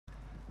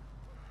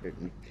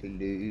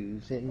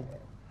Closing.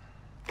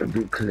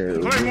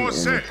 Claymore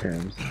set.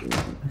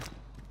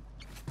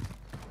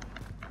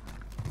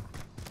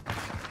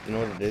 You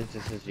know what it is?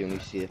 This is the only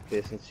safe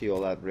place, and see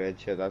all that red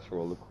shit? That's where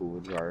all the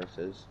cold virus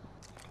is.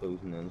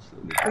 Closing in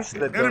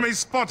slowly. Enemy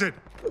spotted!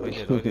 I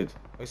did.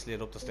 I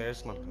slid up the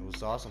stairs, man. It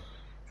was awesome.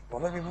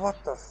 Well, I mean,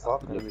 what the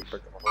fuck?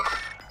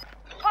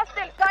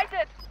 Hostile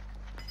sighted!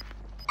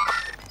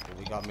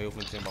 We got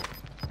movement, Timbo.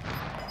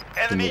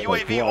 Enemy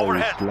UAV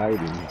overhead.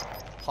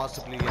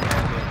 Possibly in there.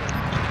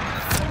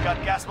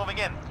 Got gas moving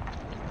in.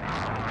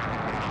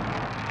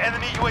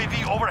 Enemy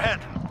UAV overhead.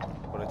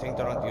 But I think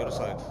they're on the other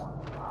side.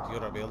 The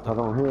other building. I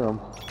don't hear him.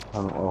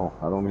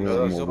 I don't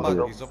hear him.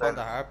 He's up on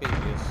the heartbeat,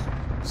 he is.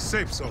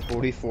 Safe zone.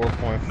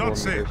 44.4 Not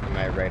safe. meters to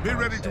my right. Be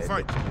ready to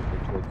fight.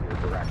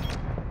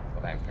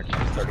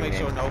 Just make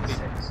sure nobody.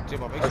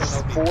 Jimbo, make sure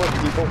nobody. 4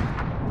 people.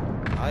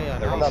 Ah, yeah,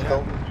 They're on no, that yeah.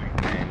 building.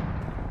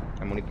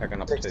 I'm only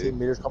picking up 16 2.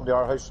 meters come to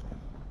our house.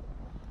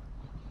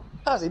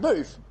 Has he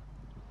moved?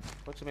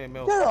 What you mean,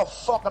 Mil? You're a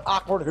fucking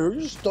awkward who.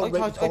 You just stood right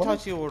in I front of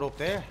thought you were up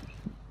there.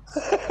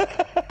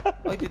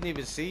 I didn't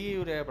even see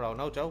you there, bro.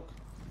 No joke.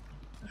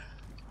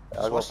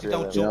 Watch you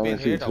don't jump in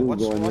here, though. Watch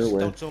you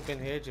don't jump in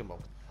here, Jimbo.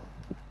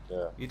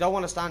 Yeah. You don't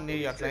want to stand near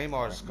your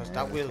claymores, because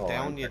that will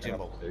down you,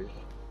 Jimbo.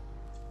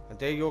 And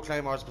there your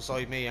claymores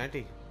beside me, aren't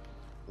they?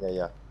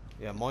 Yeah.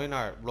 Yeah, mine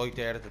are right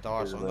there at the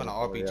door, so I'm gonna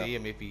RPG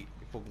him if he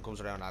fucking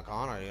comes around that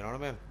corner, you know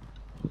what I mean?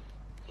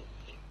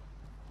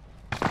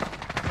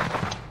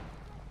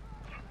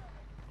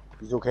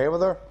 He's okay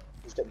with her?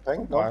 He's getting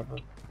pinged? No?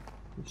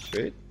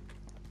 Shit.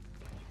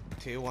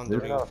 2 on the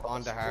roof,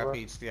 on the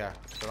heartbeats, yeah.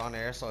 They're on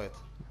air side.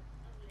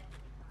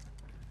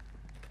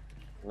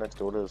 Next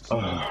door to us.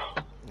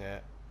 Yeah.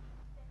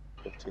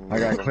 I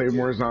got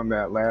claymores on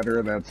that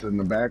ladder that's in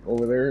the back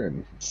over there,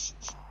 and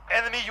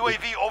Enemy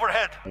UAV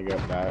overhead. I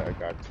got that. I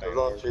got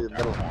claymores. Through the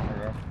middle.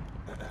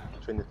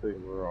 Between the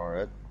two. We're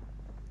alright.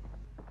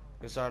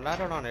 Is there a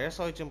ladder on air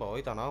side, Jimbo?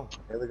 I don't know.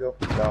 Here we go.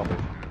 No.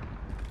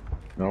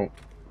 no.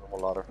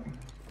 Normal ladder.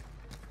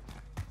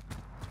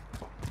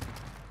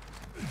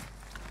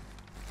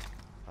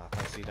 I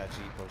can't see that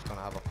Jeep. I was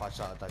gonna have a pot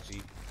shot at that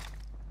Jeep.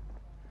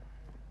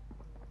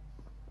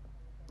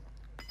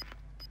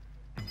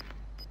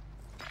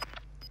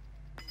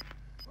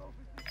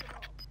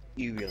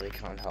 You really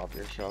can't help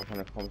yourself when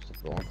it comes to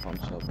throwing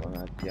concept on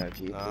that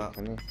DIG,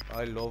 can you?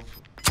 I love.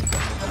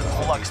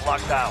 Lux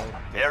locked down.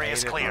 Area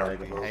is clear. I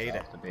hate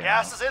it.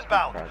 Gas is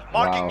inbound.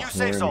 Marking new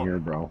safe zone. Here,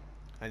 bro.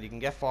 And you can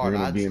get 4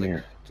 lads. Be in like,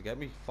 here. to get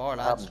me 4 I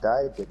lads. haven't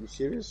died. Are you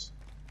serious?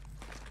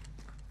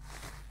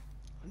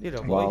 I need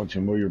a Wow, boy.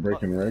 Jimbo, you're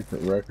breaking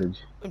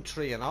records. I'm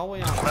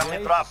 3-0.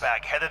 Friendly drop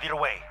bag headed your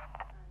way.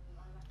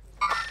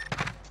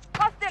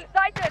 Hostile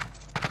sighted!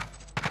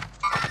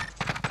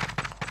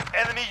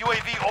 Enemy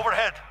UAV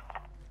overhead.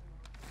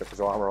 Get his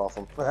armor off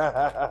him.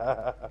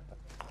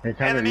 Hey,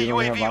 Connor, Enemy you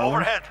don't have UAV armor?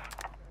 overhead.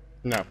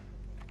 No.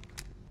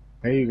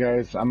 Hey, you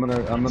guys, I'm gonna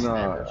I've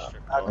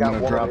got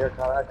one drop. over here,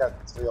 Connor. I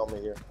got 3 on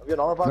me here. Have you an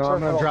armor box? No, or I'm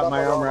gonna anything? drop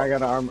my armor. I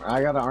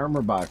got an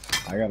armor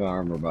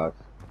box.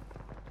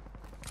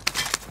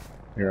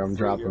 Here, I'm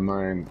dropping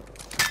mine.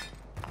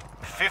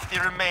 50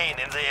 remain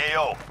in the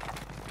AO.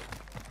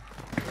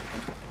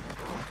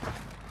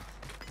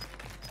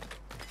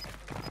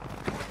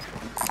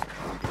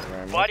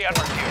 Body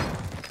armor here.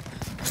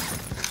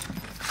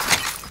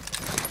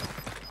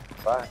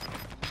 Bye.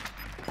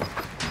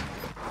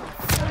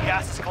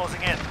 Gas is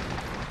closing in.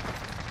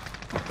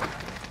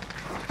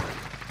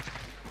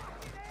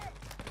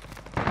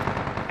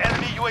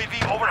 Enemy UAV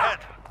overhead.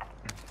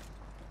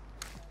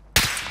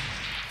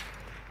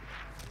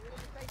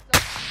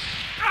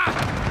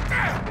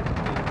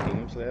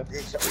 Teams left.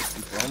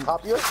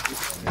 Top you?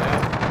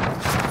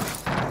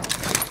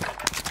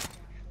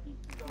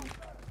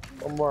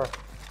 One more.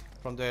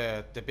 From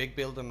the big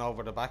building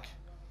over the back.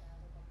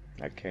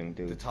 I can't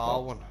do The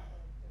tall one.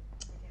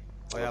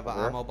 I have an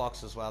ammo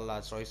box as well,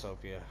 lads, right? So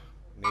if you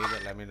need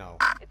it, let me know.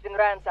 It's been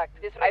ransacked.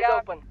 Eyes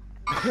open.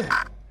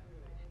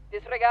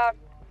 Disregard.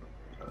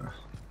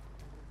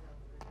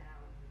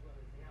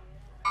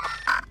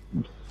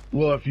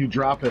 Well, if you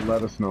drop it,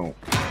 let us know.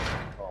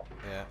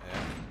 Yeah.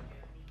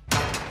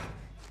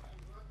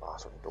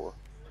 Awesome door.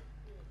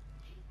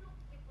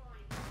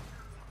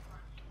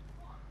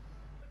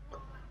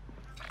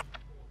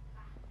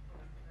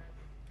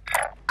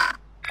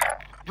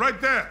 Right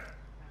there!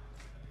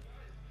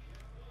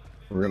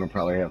 We're gonna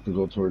probably have to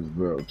go towards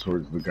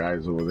the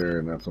guys over there,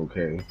 and that's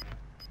okay.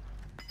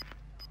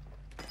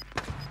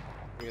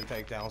 We can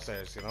take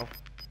downstairs, you know?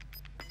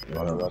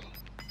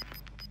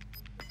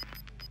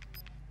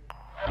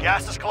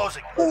 Gas is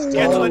closing.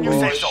 Get to the new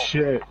safe zone.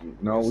 Shit!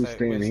 No, we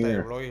staying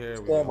here. Right here.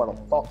 Stand where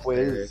the fuck we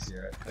is.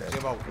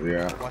 Jimbo,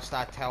 Yeah. watch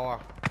that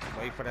tower.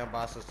 Wait for them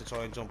bastards to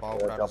try and jump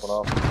over that. Jumping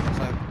off.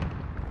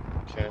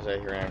 As soon as I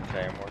hear him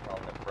claymore on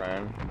the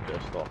ground,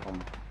 just lock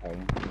him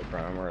home from the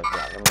ground where it's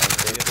rocket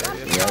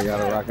launcher. Yeah, I got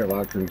a rocket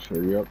launcher.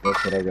 Sure. Yep,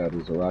 that's what I got.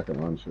 Is a rocket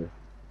launcher.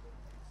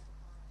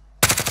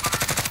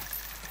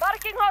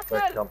 Marking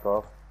Quick, hostile! jumped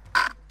off.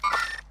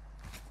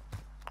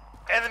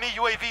 Enemy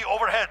UAV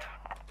overhead.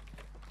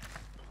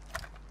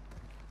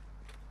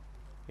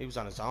 He was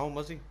on his own,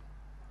 was he?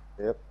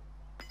 Yep.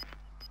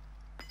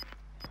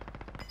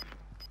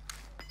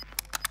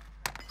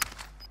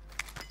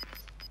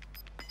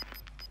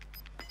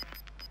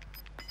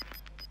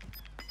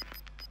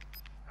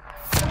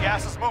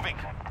 Gas is moving.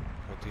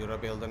 Go to the other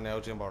building now,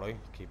 Jimbo, right?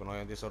 Keep an eye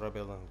on this other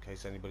building in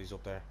case anybody's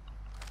up there.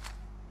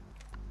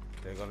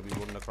 They're gonna be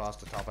running across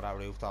the top of that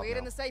rooftop We're now.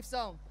 in the safe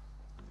zone.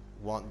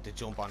 Wanting to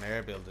jump on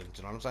air building,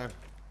 do you know what I'm saying?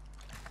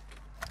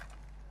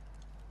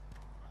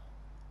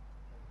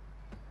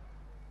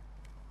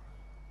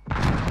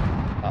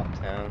 Top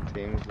 10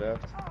 teams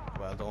left.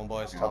 Well done,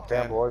 boys. Top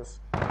 10, boys.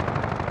 Well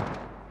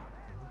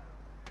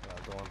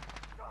done.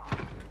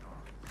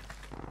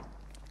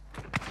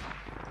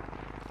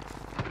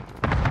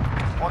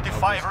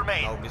 25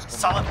 remain. Nobody's coming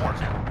Solid up.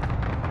 work.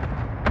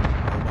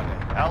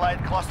 Nobody.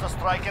 Allied cluster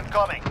strike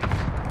incoming.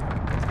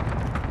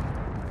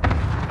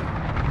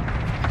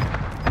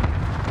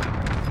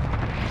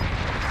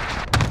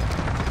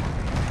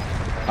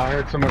 I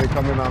heard somebody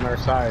coming on our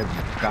side.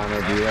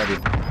 Connor, be ready.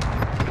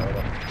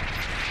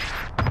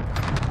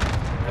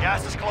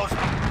 Gas is closing.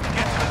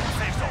 Get to the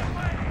safe zone.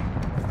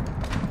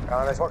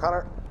 Nice one,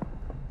 Connor.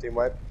 Team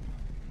wipe.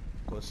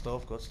 Good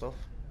stuff, good stuff.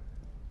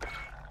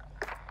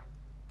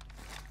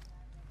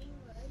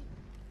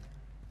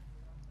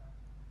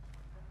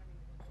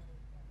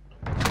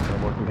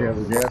 We have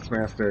a gas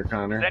master,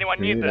 Connor. Does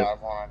anyone You need it. this?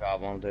 I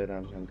got one, dude.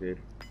 I'm good.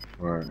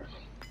 Alright.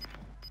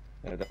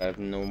 I have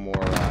no more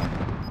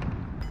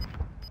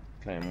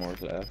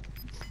claymores left.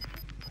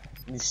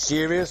 You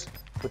serious?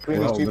 Between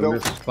We're these two holding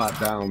buildings? this spot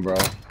down, bro.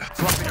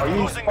 Are you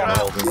losing ground?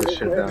 Holding this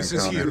shit down, This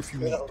is here Connor. if you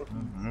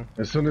need.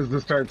 As soon as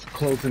this starts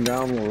closing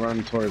down, we'll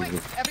run towards Quick,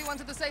 it. everyone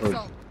to the safe Towards,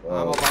 zone.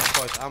 Ammo box,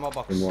 boys. Ammo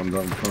box. and one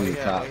from the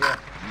top.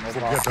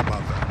 Forget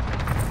about that.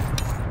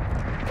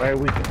 Where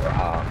we can.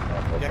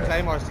 Yeah,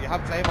 claymores. You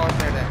have claymores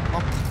there then. Come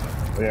on.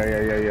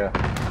 Yeah.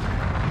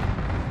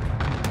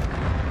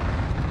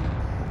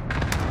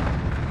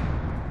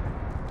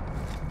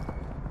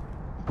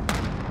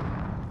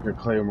 Your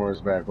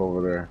Claymore's back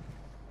over there.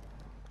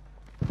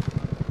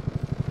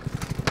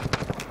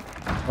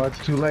 Oh,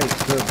 it's too late.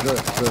 Good.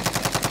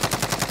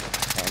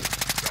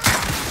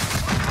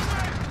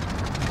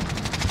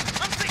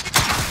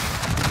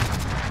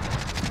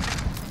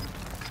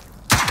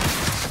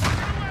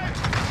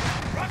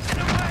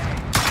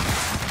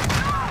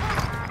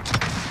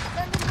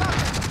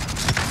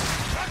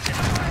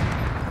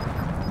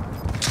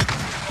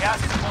 Gas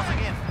is closing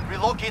in.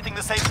 Relocating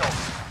the safe zone.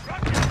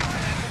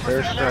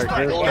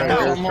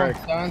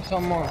 Airstrike. Down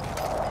someone.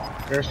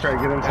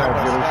 Airstrike, get inside,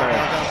 get inside.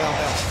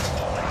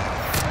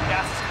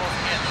 Gas is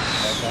closing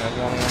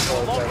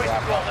in. Long way to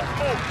go. Let's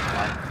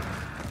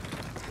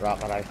move.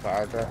 Rocket I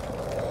fired there.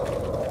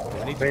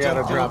 We need to They jump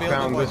gotta to the drop building,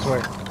 down boys. this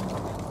way.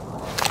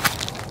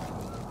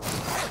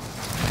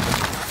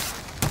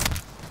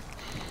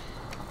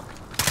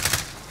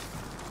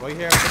 Right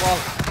here at the wall.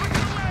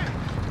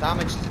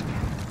 Damaged.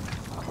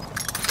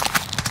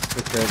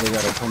 Okay, they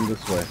gotta come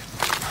this way.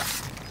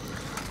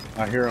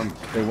 I hear them.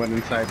 They went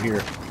inside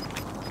here.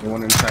 They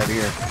went inside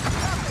here.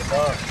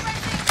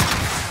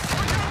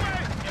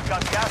 You've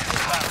got gas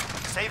inbound.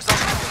 Safe zone.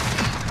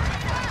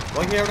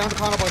 Right here around the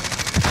corner, boys.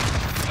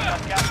 You've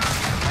got gas.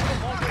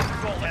 Long way to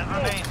go. 10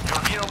 remain.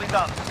 You're nearly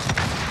done.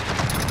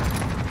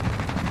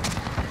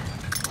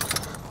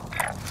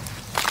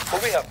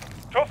 Moving up.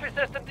 Trophy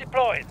system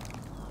deployed.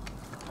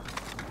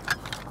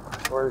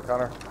 Where are you,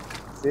 Connor?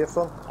 Safe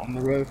zone? On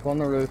the roof,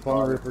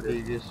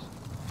 Rodriguez.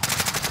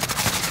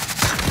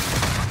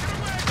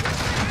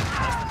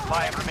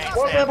 5 remain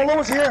One man standing. below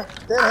us here.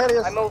 Dead ahead of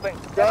us. I'm moving.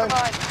 Down. Never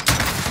mind.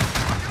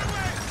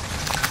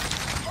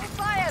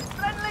 Fire,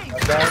 friendly.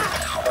 Down.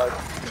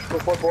 Go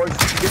for it, boys.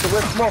 Get the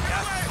whip. Come on.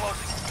 Gas is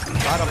closing.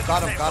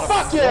 Got him.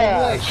 Fuck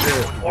yeah! Good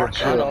shit. Good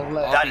shit.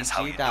 That is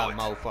how you do that it.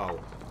 mofo.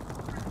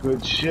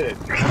 Good shit.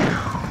 Well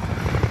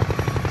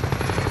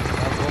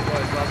done,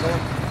 boys. Well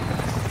done.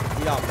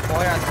 You got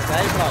fire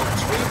today, bro.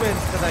 3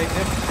 wins today,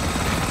 Jim.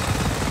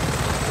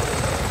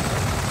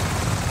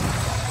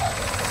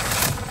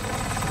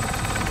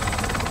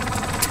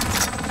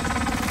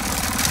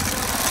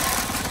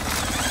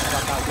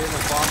 Got that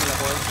winning formula,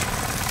 boys.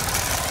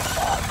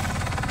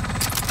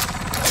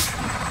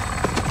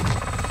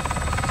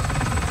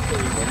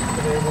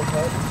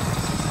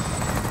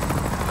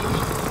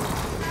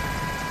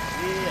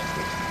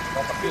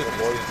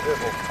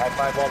 High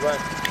five all right.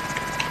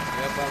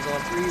 Yeah, well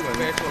done. 3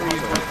 wins.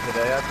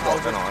 Today, that's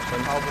fucking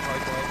awesome.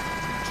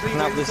 3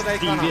 That wins was today,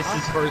 Connor, Devious'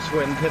 huh? first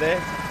win today.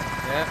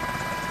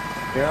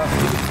 Yeah.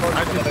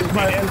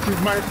 This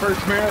is my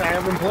first man. I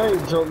haven't played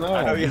until now.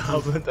 I know you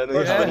haven't. I know you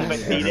Yeah.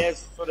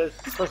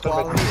 haven't.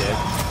 Quality.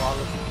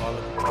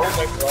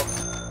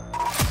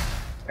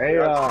 Hey,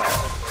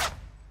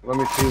 let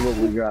me see what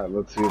we got.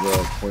 Let's see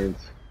the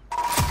points.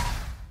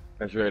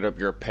 That's right up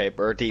your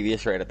paper.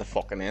 Devious right at the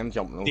fucking end,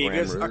 jumping over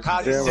Devious, roofs.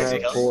 Damn, I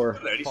have 4.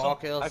 4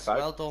 kills.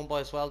 Well done,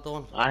 boys. Well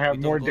done. I have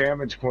You more done good.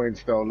 damage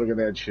points though. Look at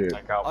that shit.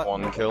 I got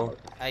 1 kill.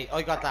 Hey,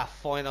 I got that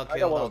final got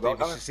kill one though, as well,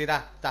 Davis. Connor. You see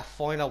that? That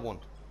final one.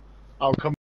 I'll come.